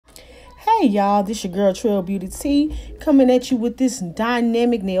Hey y'all, this your girl Trail Beauty T coming at you with this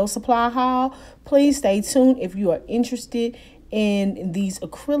dynamic nail supply haul. Please stay tuned if you are interested in these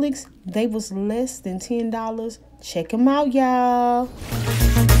acrylics. They was less than $10. Check them out, y'all.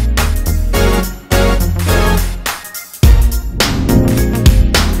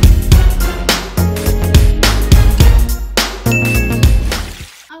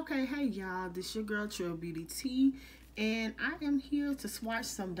 Okay, hey y'all, this your girl Trail Beauty T, and I am here to swatch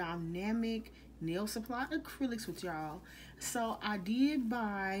some dynamic nail supply acrylics with y'all. So I did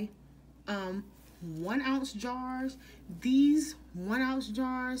buy 1 ounce jars. These 1 ounce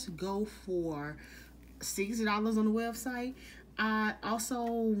jars go for $60 on the website. I also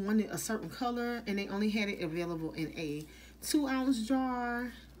wanted a certain color, and they only had it available in a 2 ounce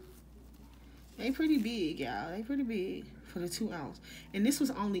jar. They pretty big, y'all. They pretty big for the 2 ounce. And this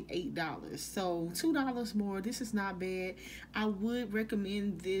was only $8. So $2 more. This is not bad. I would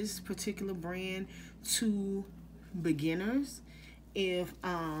recommend this particular brand to beginners if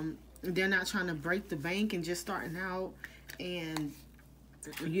they're not trying to break the bank and just starting out and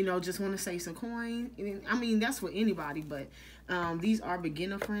just want to save some coin. I mean, that's for anybody, but these are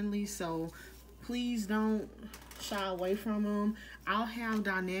beginner friendly, so please don't shy away from them. I'll have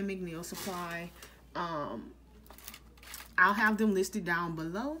dynamic nail supply. I'll have them listed down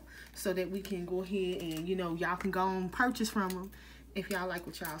below so that we can go ahead and y'all can go and purchase from them if y'all like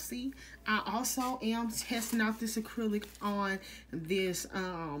what y'all see. I also am testing out this acrylic on this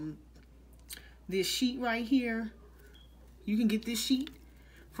this sheet right here. You can get this sheet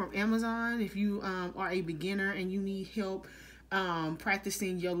from Amazon if you are a beginner and you need help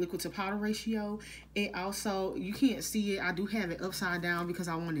practicing your liquid to powder ratio. It also, you can't see it, I do have it upside down because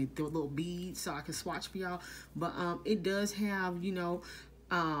I wanted the little beads so I can swatch for y'all, but it does have the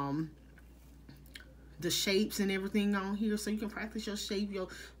shapes and everything on here, so you can practice your shape, your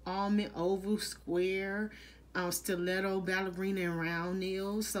almond, oval, square, stiletto, ballerina, and round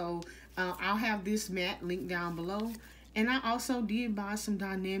nails. So I'll have this matte linked down below. And I also did buy some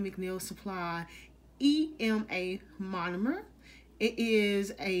dynamic nail supply EMA monomer. It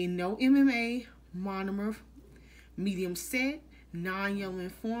is a no MMA monomer medium set, non-yellowing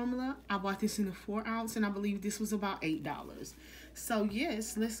formula. I bought this in a 4 ounce, and I believe this was about $8. So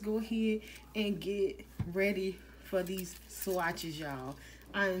yes, let's go ahead and get ready for these swatches, y'all.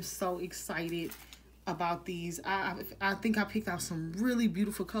 I am so excited about these. I think I picked out some really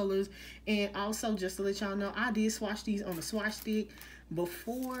beautiful colors. And also, just to let y'all know, I did swatch these on the swatch stick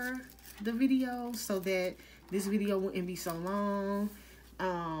before the video so that this video wouldn't be so long.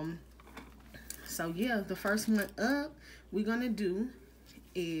 So yeah, the first one up we're gonna do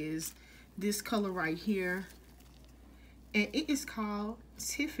is this color right here, and it is called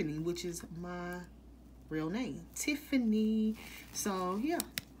Tiffany, which is my real name, Tiffany. So yeah,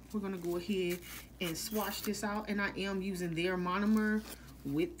 we're gonna go ahead and swatch this out, and I am using their monomer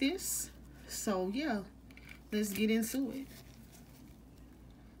with this. So yeah, let's get into it.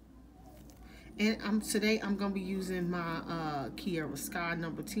 And today I'm gonna be using my Kiara Sky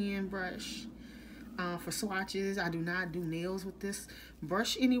number 10 brush for swatches. I do not do nails with this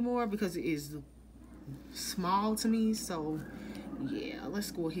brush anymore because it is small to me. So yeah,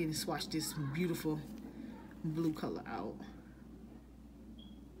 let's go ahead and swatch this beautiful blue color out.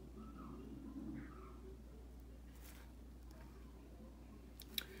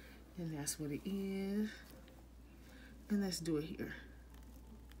 And that's what it is. And let's do it here.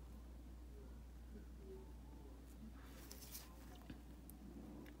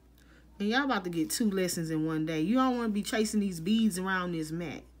 And y'all about to get 2 lessons in one day. You don't want to be chasing these beads around this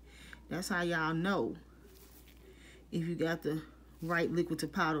mat. That's how y'all know if you got the right liquid to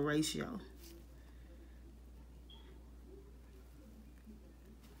powder ratio.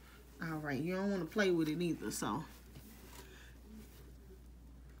 Alright, you don't want to play with it either, so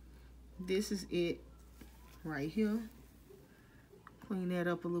this is it right here. Clean that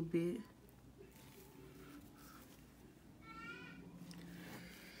up a little bit.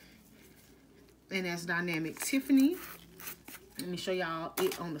 And that's Dynamic Tiffany. Let me show y'all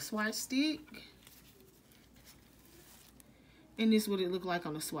it on the swatch stick. And this is what it looked like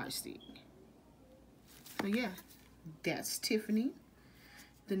on the swatch stick. So yeah, that's Tiffany.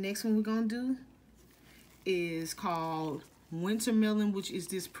 The next one we're gonna do is called Winter Melon, which is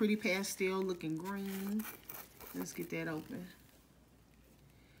this pretty pastel looking green. Let's get that open.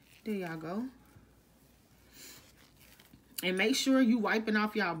 There y'all go. And make sure you wiping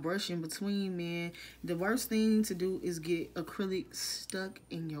off y'all brush in between, man. The worst thing to do is get acrylic stuck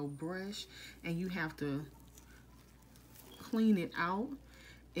in your brush, and you have to clean it out.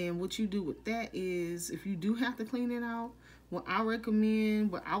 And what you do with that is, if you do have to clean it out, what I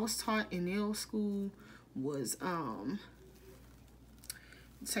recommend, what I was taught in nail school was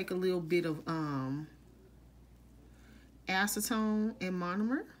take a little bit of acetone and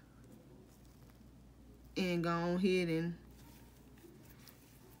monomer and go ahead and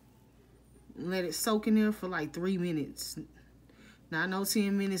let it soak in there for like 3 minutes. Not no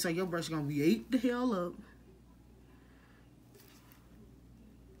 10 minutes or your brush gonna be ate the hell up.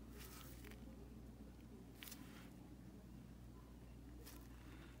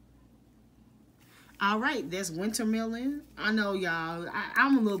 All right, that's Wintermelon. I know y'all,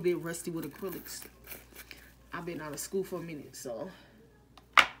 I'm a little bit rusty with acrylics. I've been out of school for a minute, so.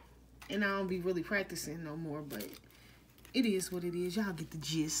 And I don't be really practicing no more, but it is what it is. Y'all get the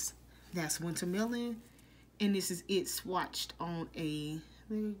gist. That's Wintermelon. And this is it swatched on a,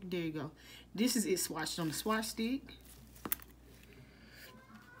 there you go. This is it swatched on the swatch stick.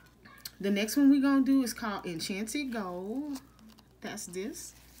 The next one we're going to do is called Enchanted Gold. That's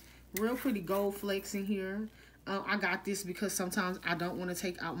this. Real pretty gold flakes in here. I got this because sometimes I don't want to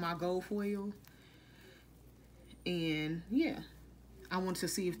take out my gold foil. And yeah, I wanted to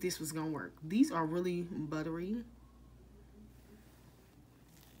see if this was going to work. These are really buttery.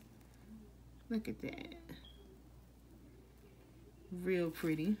 Look at that. Real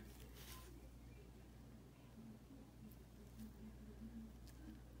pretty.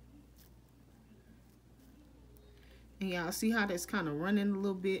 And y'all see how that's kind of running a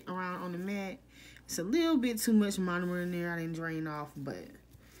little bit around on the mat. It's a little bit too much monomer in there. I didn't drain off, but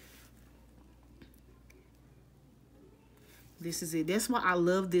this is it. That's why I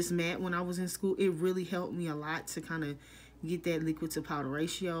love this mat when I was in school. It really helped me a lot to kind of get that liquid to powder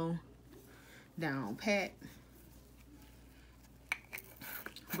ratio down pat.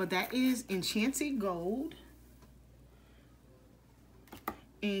 But that is Enchanted Gold.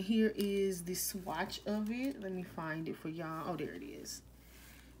 And here is the swatch of it. Let me find it for y'all. Oh, there it is.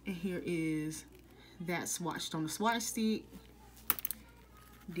 And here is that swatched on the swatch stick.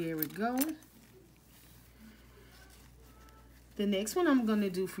 There we go. The next one I'm going to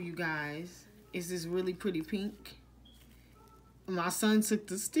do for you guys is this really pretty pink. My son took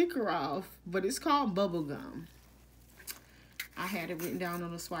the sticker off, but it's called Bubblegum. I had it written down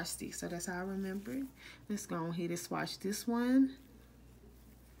on the swatch stick, so that's how I remember it. Let's go ahead and swatch this one.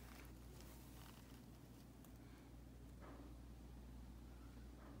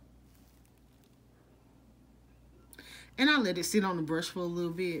 And I let it sit on the brush for a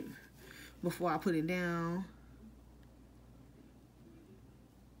little bit before I put it down.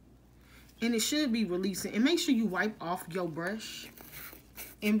 And it should be releasing. And make sure you wipe off your brush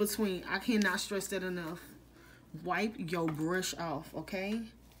in between. I cannot stress that enough. Wipe your brush off, okay?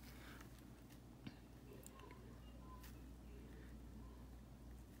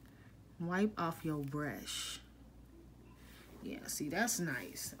 Wipe off your brush. Yeah, see, that's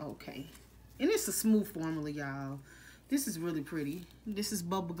nice. Okay. And it's a smooth formula, y'all. This is really pretty. This is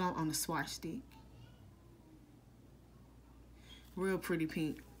Bubblegum on the swatch stick. Real pretty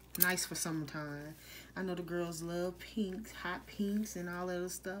pink. Nice for summertime. I know the girls love pinks, hot pinks, and all that other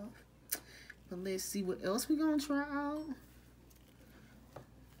stuff. But let's see what else we're going to try out.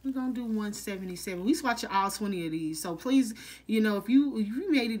 We're going to do 177. We swatching all 20 of these. So please, you know, if you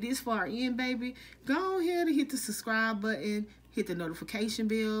made it this far in, baby, go ahead and hit the subscribe button. Hit the notification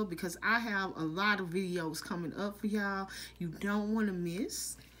bell because I have a lot of videos coming up for y'all you don't want to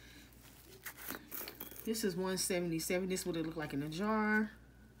miss. This is 177. This is what it look like in a jar.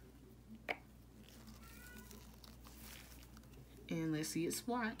 And let's see it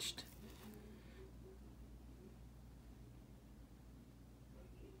swatched.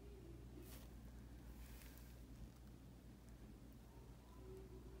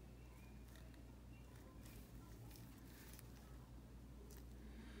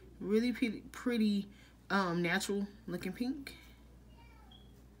 Really pretty natural looking pink.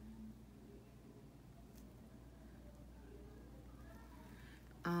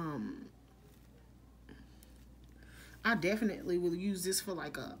 I definitely will use this for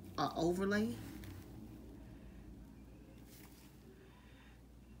like a overlay.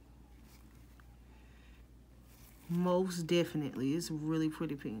 Most definitely. It's really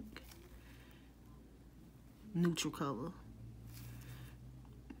pretty pink. Neutral color.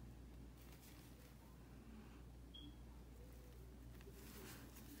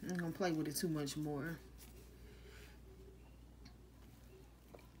 I'm gonna play with it too much more.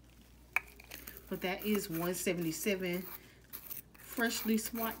 But that is 177 freshly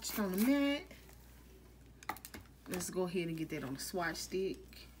swatched on the mat. Let's go ahead and get that on the swatch stick.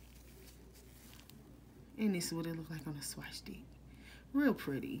 And this is what it looks like on the swatch stick. Real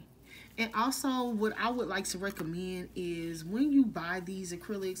pretty. And also, what I would like to recommend is when you buy these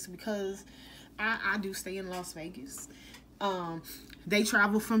acrylics, because I do stay in Las Vegas. They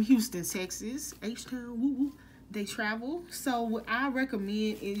travel from Houston, Texas, H-Town, woo woo. They travel. So what I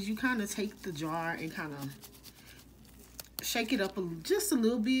recommend is you kind of take the jar and kind of shake it up just a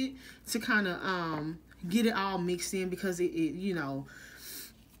little bit to kind of get it all mixed in, because it you know,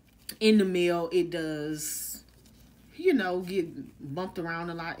 in the mail it does, you know, get bumped around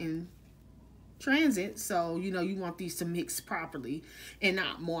a lot in transit. So, you know, you want these to mix properly and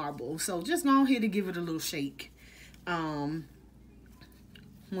not marble. So just go ahead and give it a little shake.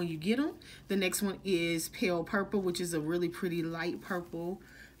 When you get them, the next one is pale purple, which is a really pretty light purple.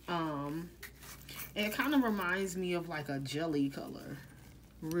 And it kind of reminds me of like a jelly color.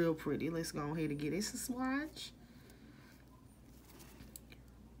 Real pretty. Let's go ahead and get it. It's a swatch.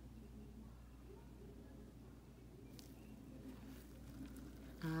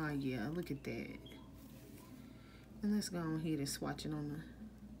 Ah, yeah, look at that. And let's go ahead and swatch it on the...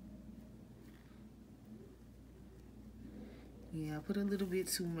 Yeah, I put a little bit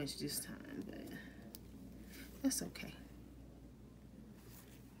too much this time, but that's okay.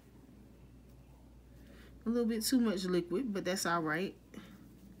 A little bit too much liquid, but that's all right.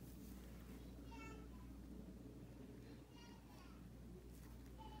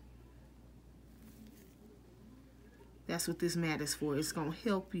 That's what this mat is for. It's gonna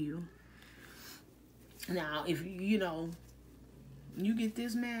help you. Now, if you know, you get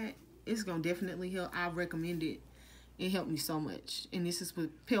this mat, it's gonna definitely help. I recommend it. It helped me so much. And this is what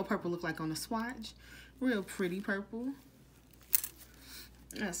pale purple look like on the swatch. Real pretty purple.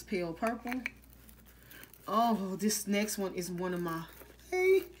 That's pale purple. Oh, this next one is one of my,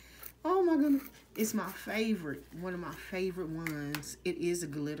 oh my goodness. It's my favorite. One of my favorite ones. It is a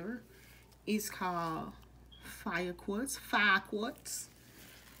glitter. It's called Fire Quartz. Fire Quartz.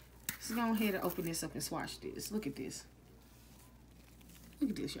 So go ahead and open this up and swatch this. Look at this.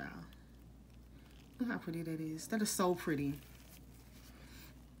 Look at this, y'all. Look how pretty that is. That is so pretty.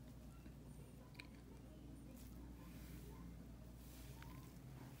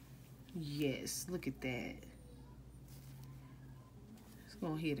 Yes, look at that. Let's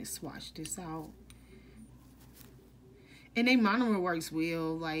go ahead and swatch this out. And they monomer works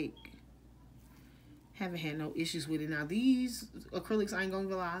well. Like, haven't had no issues with it. Now these acrylics, I ain't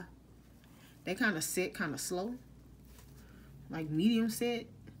gonna lie, they kind of set kind of slow. Like medium set.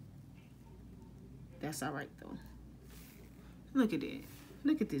 That's all right though. Look at it.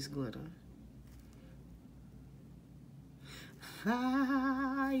 Look at this glitter.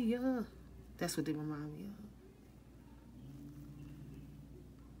 Fire. That's what they remind me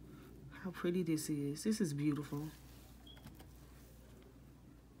of. How pretty this is. This is beautiful.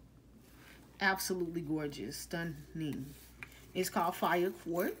 Absolutely gorgeous. Stunning. It's called Fire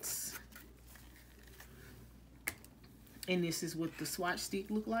Quartz. And this is what the swatch stick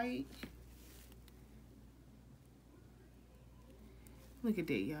look like. Look at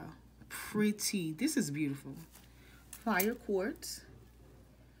that, y'all. Pretty. This is beautiful. Fire Quartz.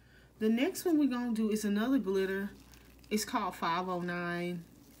 The next one we're going to do is another glitter. It's called 509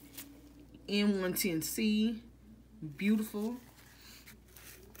 N110C. Beautiful.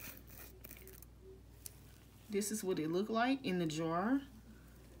 This is what it looked like in the jar.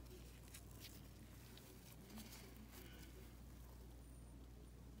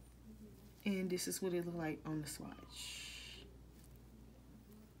 And this is what it looked like on the swatch.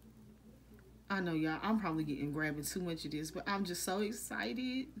 I know, y'all, I'm probably grabbing too much of this, but I'm just so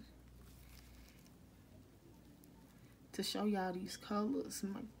excited to show y'all these colors.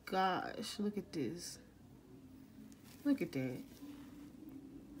 My gosh, look at this. Look at that.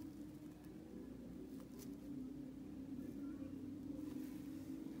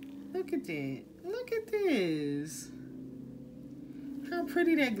 Look at that. Look at this. How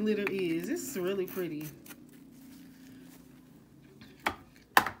pretty that glitter is. It's really pretty.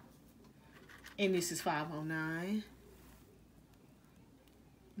 And this is 509.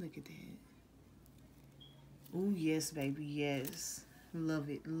 Look at that. Oh, yes, baby. Yes. Love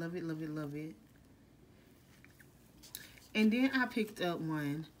it. Love it, love it, love it. And then I picked up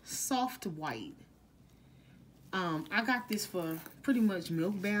one, soft white. I got this for pretty much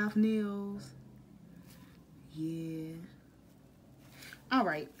milk bath nails. Yeah. All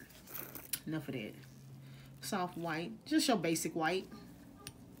right. Enough of that. Soft white. Just your basic white.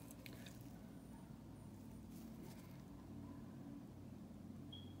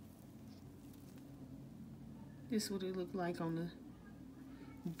 This is what it looked like on the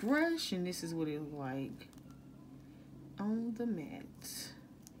brush, and this is what it looked like on the mat.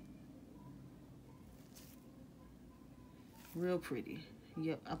 Real pretty.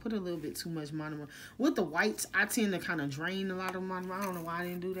 Yep, I put a little bit too much monomer. With the whites, I tend to kind of drain a lot of monomer. I don't know why I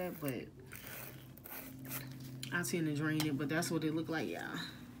didn't do that, but I tend to drain it, but that's what it looked like, yeah.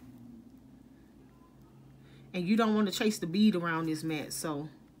 And you don't want to chase the bead around this mat, so,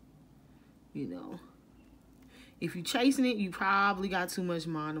 you know. If you're chasing it, you probably got too much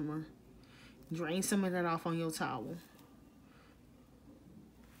monomer. Drain some of that off on your towel.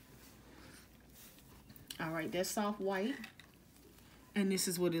 All right, that's soft white. And this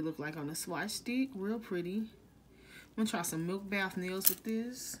is what it looked like on a swatch stick. Real pretty. I'm going to try some milk bath nails with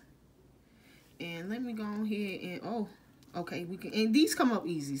this. And let me go ahead and, oh, okay. We can, and these come up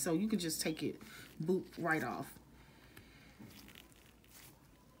easy, so you can just take it, boop, right off.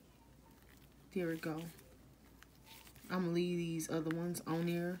 There we go. I'm going to leave these other ones on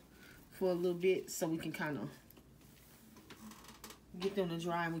there for a little bit so we can kind of get them to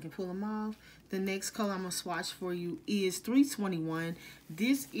dry and we can pull them off. The next color I'm going to swatch for you is 321.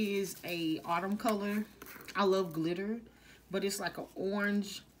 This is a autumn color. I love glitter, but it's like an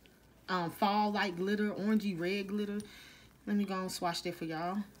orange, fall-like glitter, orangey red glitter. Let me go and swatch that for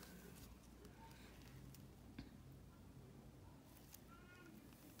y'all.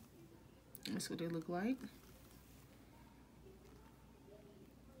 That's what they look like.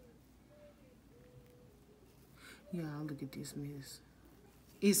 Y'all, look at this mess.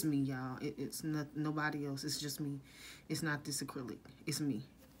 It's me, y'all. It's not nobody else. It's just me. It's not this acrylic. It's me.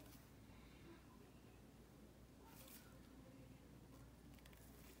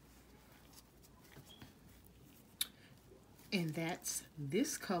 And that's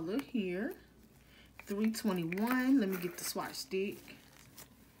this color here. 321. Let me get the swatch stick.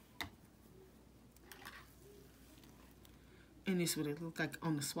 And this is what it looks like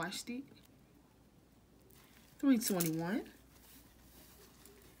on the swatch stick. 321.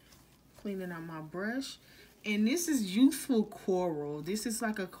 Cleaning out my brush. And this is Youthful Coral. This is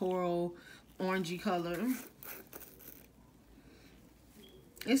like a coral orangey color.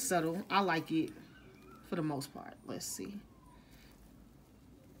 It's subtle. I like it for the most part. Let's see.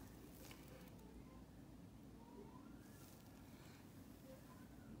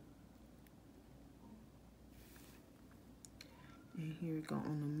 And here we go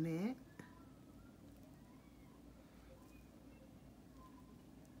on the mat.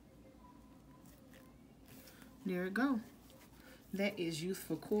 There we go. That is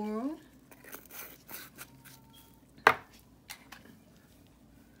Youthful Coral.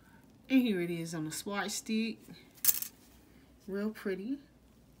 And here it is on the swatch stick. Real pretty.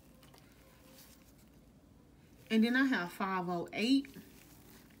 And then I have 508.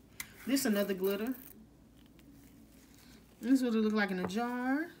 This is another glitter. This is what it looks like in a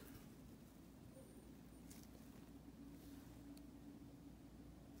jar.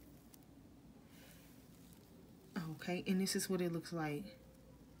 Okay, and this is what it looks like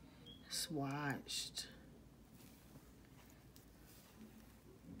swatched.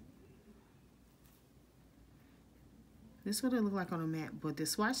 This is what it looks like on a mat, but the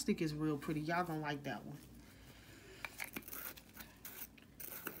swatch stick is real pretty. Y'all gonna like that one.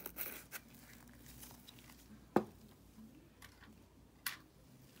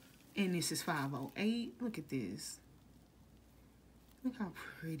 And this is 508. Look at this. Look how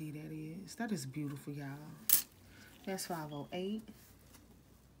pretty that is. That is beautiful, y'all. That's 508.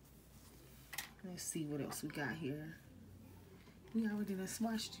 Let's see what else we got here. We already done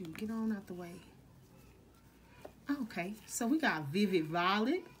swatched you. Get on out the way. Okay, so we got Vivid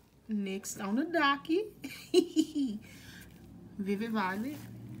Violet next on the docket. Vivid Violet.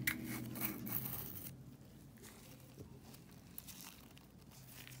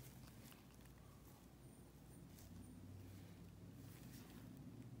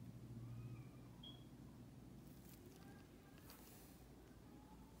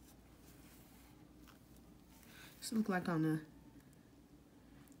 This look like on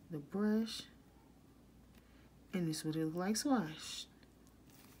the brush. And this is what it look like swatched.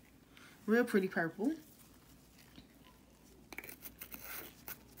 Real pretty purple.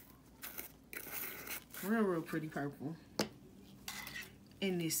 Real pretty purple.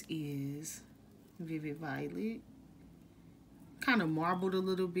 And this is Vivid Violet. Kind of marbled a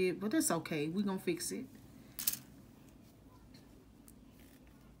little bit, but that's okay. We're gonna fix it.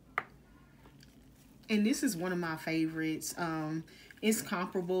 And this is one of my favorites. It's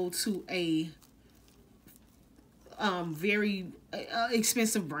comparable to a very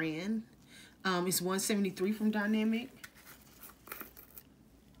expensive brand. It's $173 from Dynamic.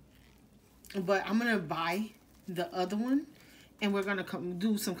 But I'm going to buy the other one. And we're going to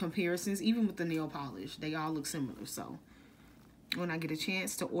do some comparisons. Even with the nail polish. They all look similar. So when I get a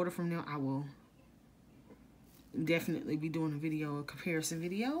chance to order from them, I will definitely be doing a video, a comparison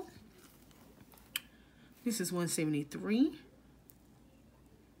video. This is 173.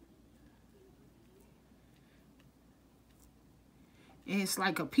 And it's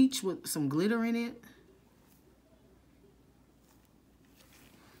like a peach with some glitter in it.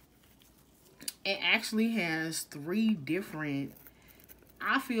 It actually has 3 different,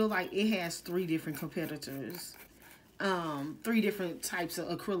 I feel like it has 3 different competitors. 3 different types of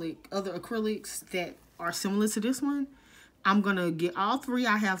acrylic, other acrylics that are similar to this one. I'm gonna get all 3.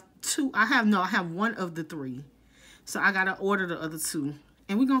 I have 2. I have 1 of the 3. So I gotta order the other 2.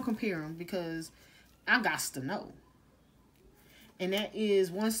 And we're gonna compare them because I got to know. And that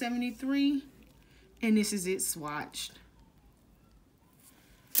is 173. And this is it swatched.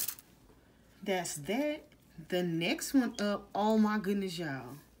 That's that. The next one up, oh my goodness,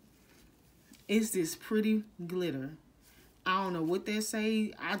 y'all. It's this pretty glitter. I don't know what they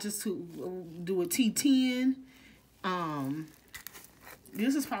say. I just do a T10.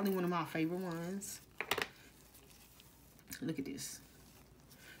 This is probably one of my favorite ones. Look at this.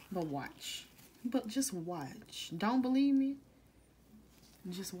 But watch. But just watch. Don't believe me?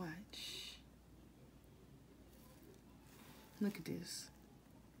 Just watch. Look at this.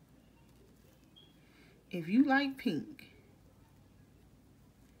 If you like pink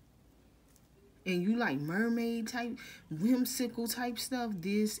and you like mermaid type, whimsical type stuff,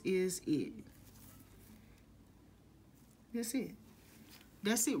 this is it. That's it.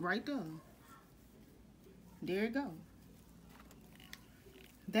 That's it right there. There it go.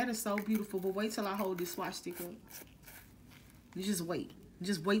 That is so beautiful. But wait till I hold this swatch stick up. You just wait.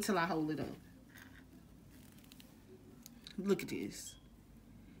 Just wait till I hold it up. Look at this.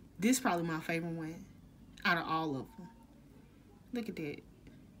 This is probably my favorite one out of all of them. Look at that.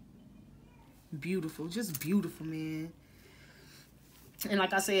 Beautiful. Just beautiful, man. And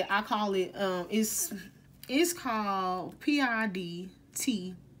like I said, I call it, it's called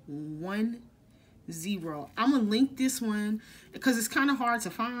PIDT10. I'm going to link this one because it's kind of hard to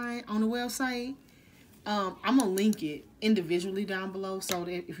find on the website. I'm going to link it individually down below so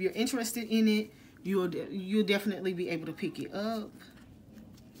that if you're interested in it, you'll definitely be able to pick it up.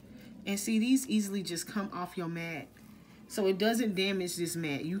 And see, these easily just come off your mat. So it doesn't damage this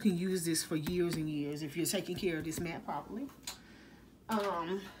mat. You can use this for years and years if you're taking care of this mat properly.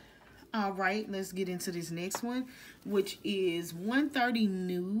 All right, let's get into this next one, which is 130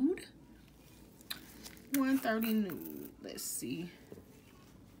 Nude. 130 Nude. Let's see.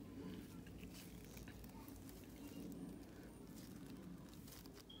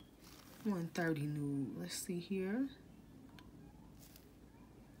 $130 Nude. Let's see here.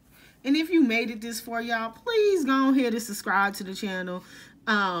 And if you made it this far, y'all, please go ahead and subscribe to the channel.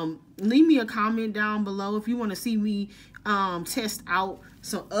 Leave me a comment down below if you want to see me test out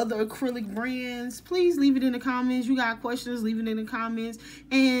some other acrylic brands. Please leave it in the comments. You got questions, leave it in the comments.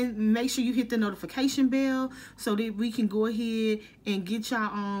 And make sure you hit the notification bell so that we can go ahead and get y'all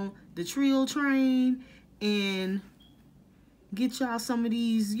on the trill train and get y'all some of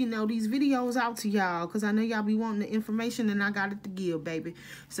these, you know, these videos out to y'all, because I know y'all be wanting the information and I got it to give, baby.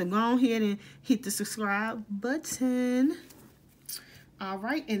 So go ahead and hit the subscribe button. All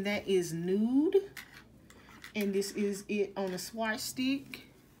right, and that is Nude. And this is it on a swatch stick.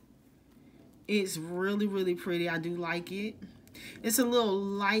 It's really, really pretty. I do like it. It's a little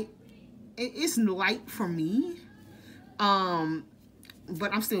light. It's light for me. But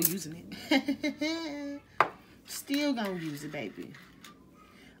I'm still using it. Still gonna use it, baby.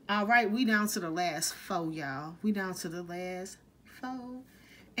 All right, we down to the last 4, y'all. We down to the last 4.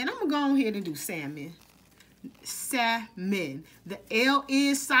 And I'm gonna go ahead and do salmon. Salmon. The L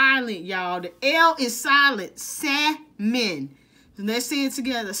is silent, y'all. The L is silent. Salmon. So let's say it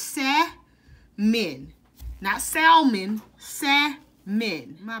together. Salmon. Not salmon.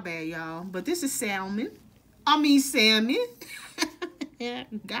 Salmon. My bad, y'all. But this is salmon. I mean salmon.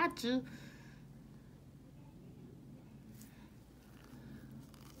 Gotcha.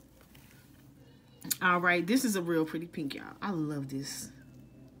 All right, this is a real pretty pink, y'all. I love this.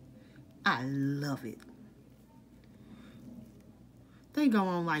 I love it. They go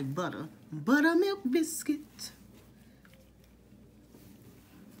on like butter. Buttermilk biscuit.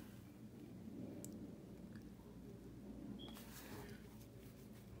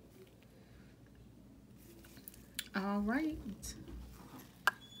 All right.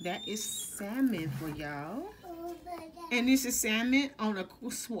 That is salmon for y'all. And this is salmon on a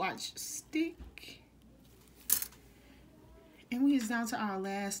swatch stick. And we is down to our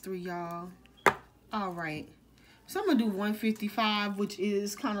last 3, y'all. All right. So I'm going to do 155, which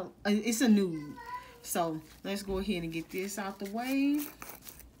is kind of, it's a nude. So let's go ahead and get this out the way.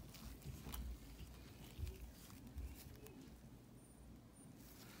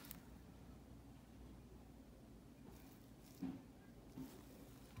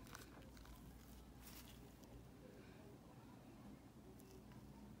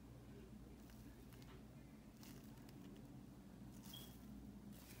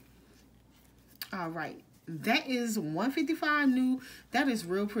 All right, that is $155 new. That is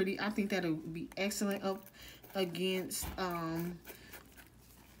real pretty. I think that'll be excellent up against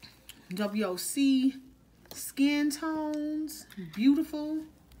WOC skin tones. Beautiful.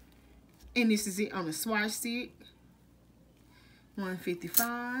 And this is it on the swatch stick.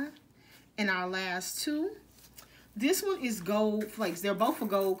 $155. And our last two. This one is gold flakes. They're both a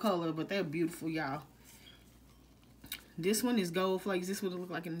gold color, but they're beautiful, y'all. This one is gold flakes. This is what it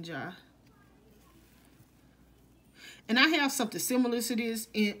look like in the jar. And I have something similar to this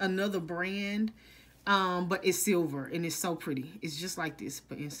in another brand, but it's silver, and it's so pretty. It's just like this,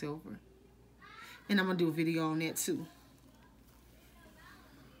 but in silver. And I'm going to do a video on that, too.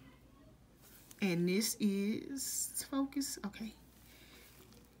 And this is, focus, okay.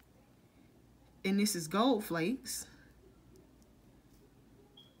 And this is gold flakes.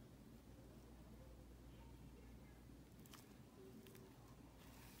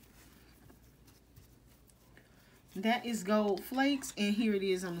 That is gold flakes, and here it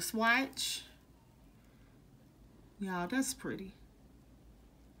is on the swatch. Y'all, that's pretty.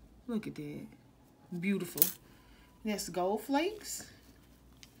 Look at that. Beautiful. That's gold flakes.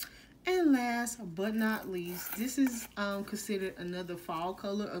 And last but not least, this is considered another fall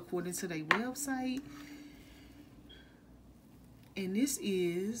color according to their website. And this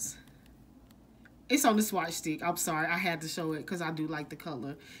is, it's on the swatch stick. I'm sorry, I had to show it because I do like the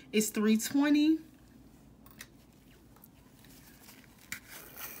color. It's $320.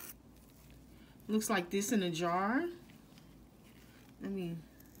 Looks like this in a jar.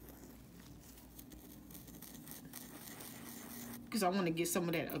 Because I want to get some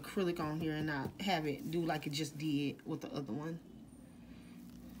of that acrylic on here and not have it do like it just did with the other one.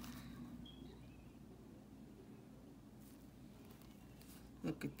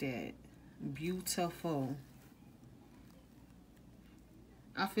 Look at that. Beautiful.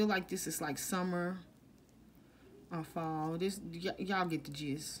 I feel like this is like summer or fall. This, y'all get the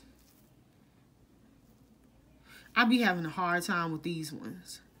gist. I be having a hard time with these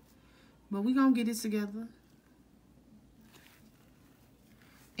ones, but we gonna get it together.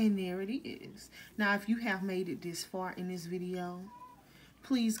 And there it is. Now, if you have made it this far in this video,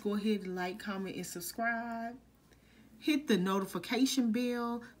 please go ahead and like, comment, and subscribe. Hit the notification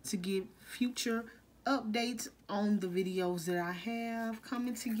bell to get future updates on the videos that I have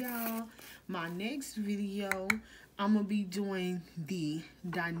coming to y'all. My next video, I'm gonna be doing the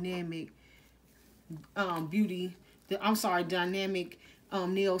dynamic dynamic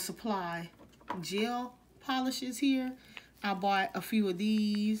nail supply gel polishes here. I bought a few of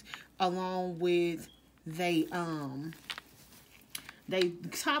these along with they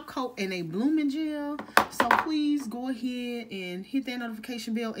top coat and a blooming gel. So please go ahead and hit that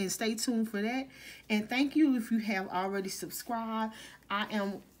notification bell and stay tuned for that. And thank you if you have already subscribed. I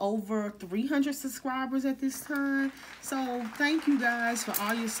am over 300 subscribers at this time. So thank you guys for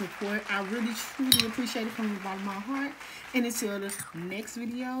all your support. I really truly appreciate it from the bottom of my heart. And until the next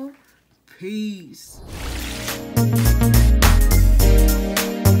video, peace.